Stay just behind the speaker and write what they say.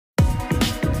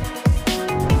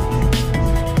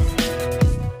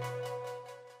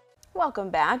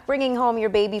Welcome back. Bringing home your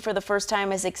baby for the first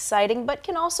time is exciting, but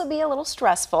can also be a little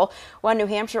stressful. One New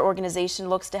Hampshire organization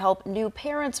looks to help new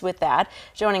parents with that.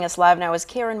 Joining us live now is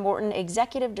Karen Morton,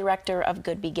 Executive Director of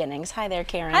Good Beginnings. Hi there,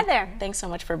 Karen. Hi there. Thanks so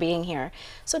much for being here.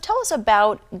 So tell us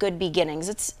about Good Beginnings.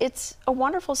 It's a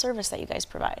wonderful service that you guys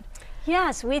provide.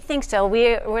 Yes, we think so.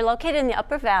 We're located in the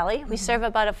Upper Valley. We serve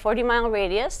about a 40-mile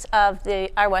radius of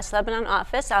our West Lebanon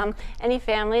office. Any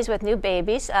families with new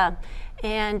babies.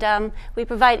 We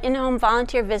provide in-home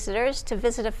volunteer visitors to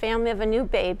visit a family of a new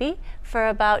baby for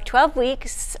about 12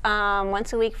 weeks,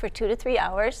 once a week for 2 to 3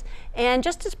 hours, and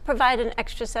just to provide an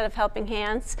extra set of helping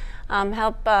hands,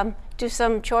 help do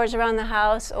some chores around the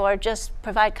house, or just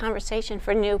provide conversation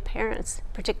for new parents,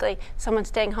 particularly someone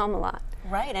staying home a lot.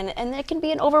 Right, and it can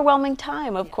be an overwhelming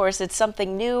time. Of course, it's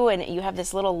something new and you have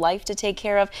this little life to take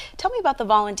care of. Tell me about the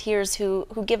volunteers who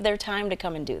give their time to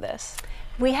come and do this.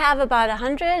 We have about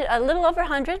a little over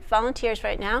 100 volunteers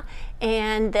right now,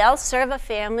 and they'll serve a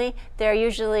family. They're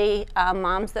usually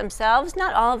moms themselves,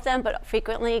 not all of them, but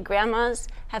frequently grandmas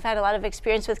have had a lot of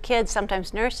experience with kids,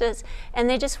 sometimes nurses, and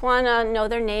they just want to know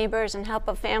their neighbors and help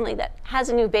a family that has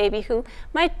a new baby who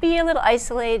might be a little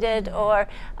isolated, or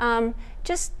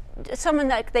just someone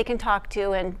that they can talk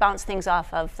to and bounce things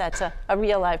off of. That's a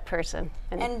real live person.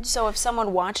 And so if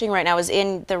someone watching right now is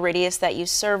in the radius that you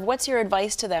serve, what's your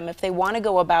advice to them if they want to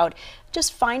go about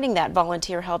just finding that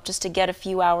volunteer help just to get a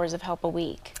few hours of help a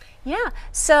week? Yeah,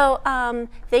 so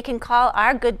they can call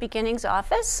our Good Beginnings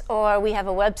office, or we have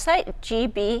a website,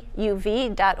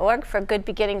 gbuv.org, for Good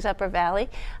Beginnings Upper Valley.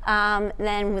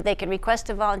 Then they can request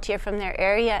a volunteer from their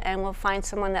area, and we'll find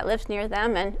someone that lives near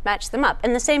them and match them up.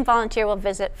 And the same volunteer will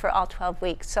visit for all 12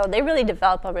 weeks. So they really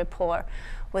develop a rapport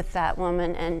with that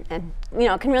woman, and you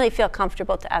know, can really feel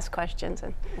comfortable to ask questions.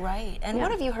 Right. And yeah.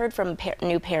 What have you heard from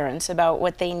new parents about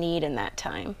what they need in that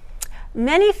time?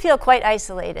 Many feel quite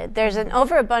isolated. There's an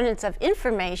overabundance of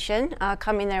information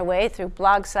coming their way through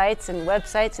blog sites and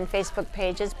websites and Facebook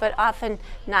pages, but often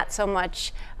not so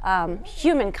much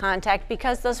human contact,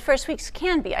 because those first weeks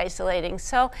can be isolating.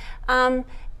 So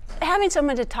having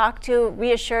someone to talk to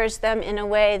reassures them in a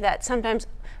way that sometimes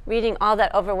reading all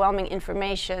that overwhelming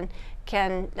information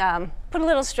can put a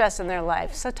little stress in their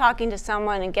life. So talking to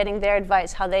someone and getting their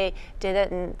advice, how they did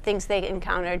it and things they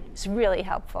encountered, is really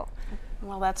helpful.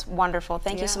 Well, that's wonderful.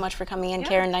 Thank you so much for coming in, Yeah,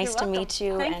 Karen. Nice to welcome. meet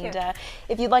you. Thank and you.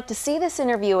 If you'd like to see this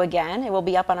interview again, it will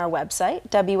be up on our website,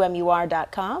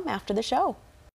 WMUR.com, after the show.